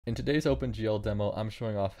In today's OpenGL demo, I'm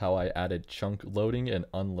showing off how I added chunk loading and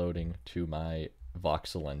unloading to my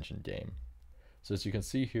Voxel engine game. So as you can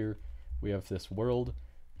see here, we have this world,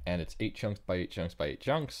 and it's 8 chunks by 8 chunks by 8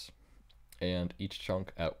 chunks, and each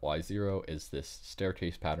chunk at Y0 is this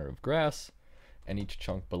staircase pattern of grass, and each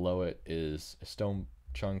chunk below it is a stone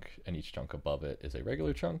chunk, and each chunk above it is a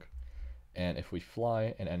regular chunk. And if we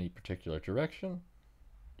fly in any particular direction,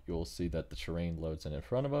 you'll see that the terrain loads in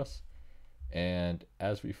front of us, and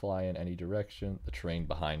as we fly in any direction, the terrain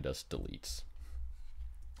behind us deletes.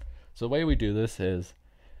 So the way we do this is,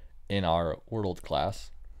 in our world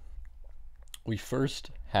class, we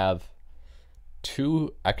first have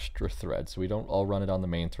 2 extra threads. We don't all run it on the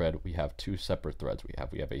main thread. We have 2 separate threads. We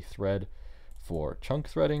have a thread for chunk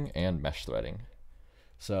threading and mesh threading.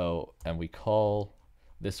 So, and we call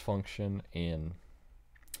this function in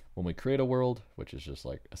when we create a world, which is just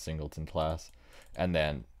like a singleton class, and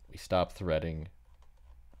then we stop threading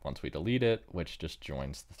once we delete it, which just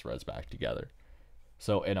joins the threads back together.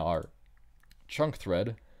 So in our chunk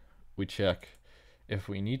thread, we check if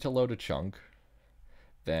we need to load a chunk,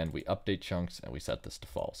 then we update chunks and we set this to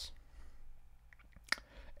false.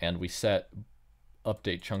 And we set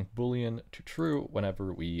update chunk boolean to true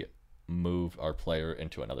whenever we move our player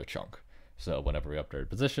into another chunk. So whenever we update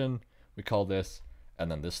position, we call this,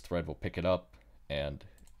 and then this thread will pick it up, and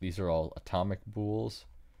these are all atomic bools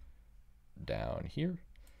down here,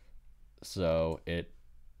 so it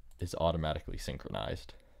is automatically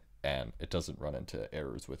synchronized and it doesn't run into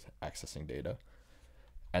errors with accessing data.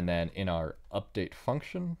 And then in our update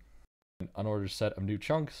function, an unordered set of new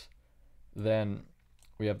chunks, then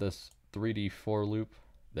we have this 3D for loop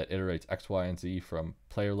that iterates x, y, and z from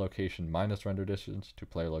player location minus render distance to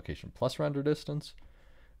player location plus render distance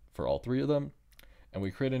for all 3 of them. And we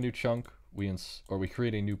create a new chunk, we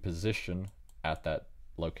create a new position at that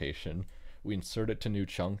location, we insert it to new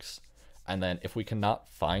chunks, and then if we cannot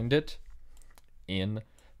find it in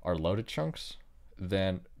our loaded chunks,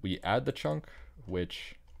 then we add the chunk,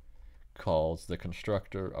 which calls the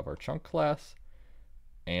constructor of our chunk class,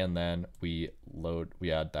 and then we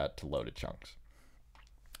add that to loaded chunks.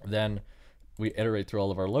 Then we iterate through all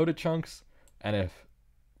of our loaded chunks, and if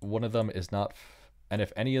one of them is not, and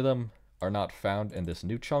if any of them are not found in this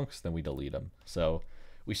new chunks, then we delete them. So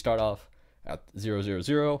we start off at 0, 0,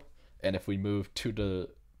 0, and if we move 2 to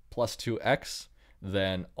plus 2x,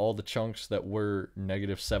 then all the chunks that were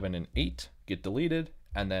 -7 and 8 get deleted,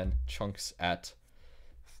 and then chunks at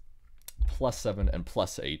 +7 and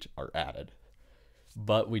 +8 are added.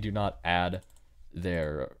 But we do not add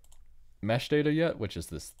their mesh data yet, which is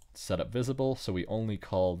this setup visible, so we only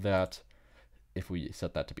call that if we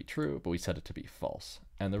set that to be true, but we set it to be false.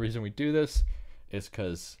 And the reason we do this is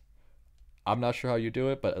because I'm not sure how you do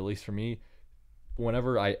it, but at least for me,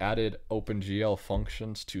 whenever I added OpenGL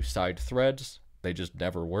functions to side threads, they just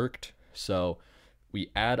never worked. So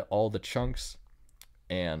we add all the chunks,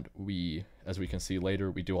 and we, as we can see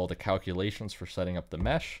later, we do all the calculations for setting up the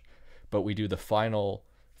mesh, but we do the final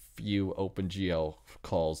few OpenGL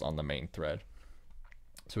calls on the main thread.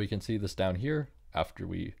 So we can see this down here after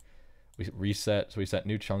we reset. So we set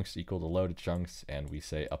new chunks equal to loaded chunks, and we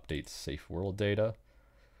say update safe world data.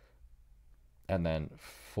 And then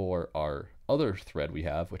for our other thread we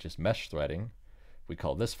have, which is mesh threading, we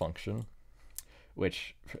call this function,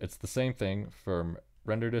 which it's the same thing from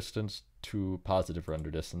render distance to positive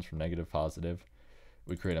render distance, from negative to positive.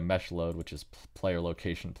 We create a mesh load, which is player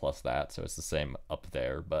location plus that, so it's the same up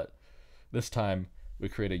there, but this time we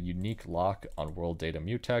create a unique lock on world data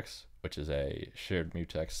mutex, which is a shared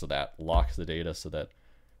mutex, so that locks the data so that,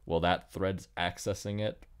 well, that thread's accessing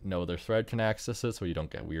it, no other thread can access it, so you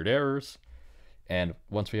don't get weird errors. And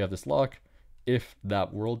once we have this lock, if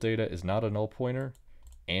that world data is not a null pointer,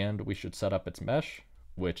 and we should set up its mesh,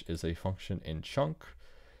 which is a function in chunk,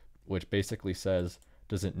 which basically says,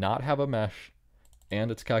 does it not have a mesh,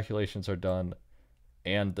 and its calculations are done,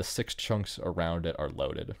 and the 6 chunks around it are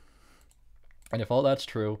loaded. And if all that's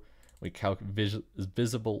true, we calc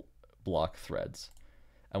visible block threads.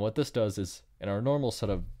 And what this does is, in our normal set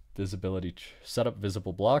up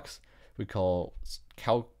visible blocks, we call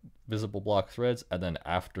calc visible block threads and then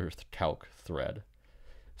after calc thread.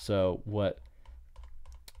 So what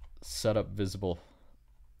setup visible,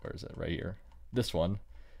 where is it, right here, this one,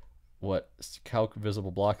 what calc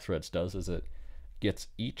visible block threads does is it gets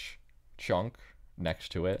each chunk next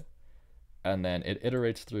to it, and then it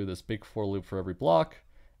iterates through this big for loop for every block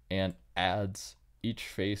and adds each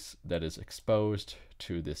face that is exposed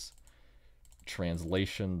to this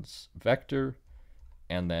translations vector.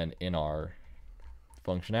 And then in our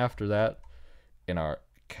function after that, in our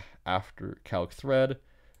after calc thread,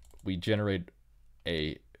 we generate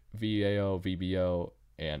a VAO, VBO,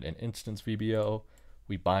 and an instance VBO.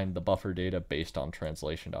 We bind the buffer data based on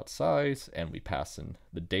translation.size, and we pass in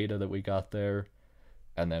the data that we got there,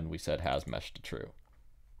 and then we set has mesh to true.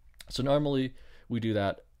 So normally we do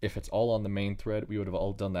that if it's all on the main thread. We would have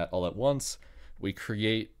all done that all at once. We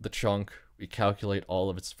create the chunk, we calculate all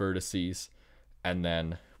of its vertices, and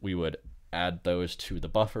then we would add those to the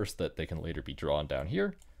buffer so that they can later be drawn down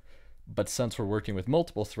here. But since we're working with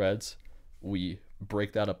multiple threads, we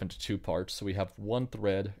break that up into two parts. So we have one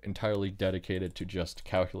thread entirely dedicated to just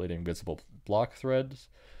calculating visible block threads.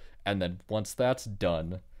 And then once that's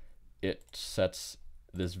done, it sets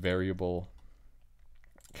this variable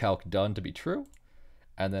calc done to be true.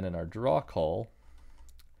 And then in our draw call,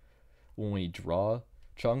 when we draw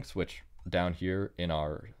chunks, which down here in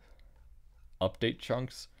our update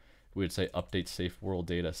chunks, we would say update safe world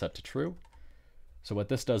data set to true. So what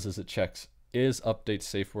this does is it checks, is update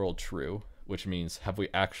safe world true, which means have we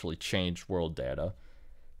actually changed world data,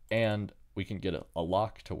 and we can get a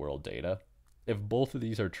lock to world data. If both of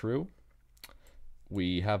these are true,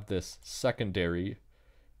 we have this secondary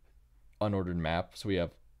unordered map. So we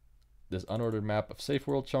have this unordered map of safe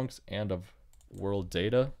world chunks and of world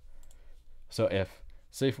data. So if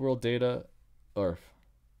safe world data or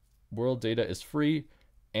world data is free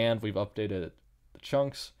and we've updated the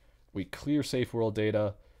chunks, we clear safe world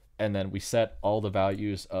data, and then we set all the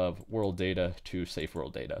values of world data to safe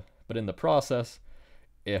world data. But in the process,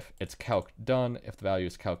 if it's calc done, if the value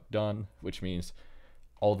is calc done, which means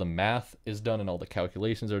all the math is done and all the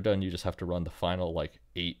calculations are done, you just have to run the final like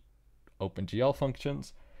 8 OpenGL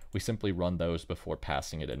functions. We simply run those before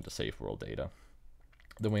passing it into safe world data.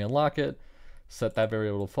 Then we unlock it, set that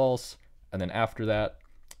variable to false, and then after that,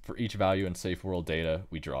 for each value in safe world data,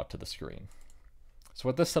 we draw it to the screen. So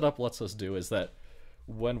what this setup lets us do is that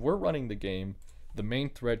when we're running the game, the main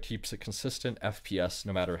thread keeps a consistent FPS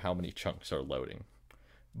no matter how many chunks are loading.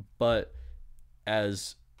 But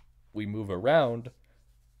as we move around,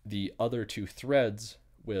 the other two threads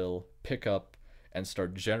will pick up and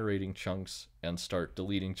start generating chunks and start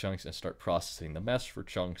deleting chunks and start processing the mesh for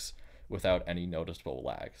chunks without any noticeable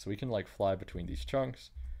lag. So we can like fly between these chunks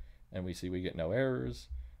and we see we get no errors,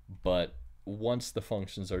 but once the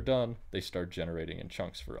functions are done, they start generating in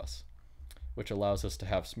chunks for us, which allows us to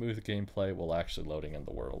have smooth gameplay while actually loading in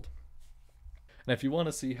the world. And if you want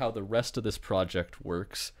to see how the rest of this project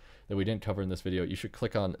works that we didn't cover in this video, you should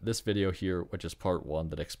click on this video here, which is part 1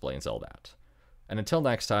 that explains all that. And until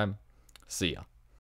next time, see ya.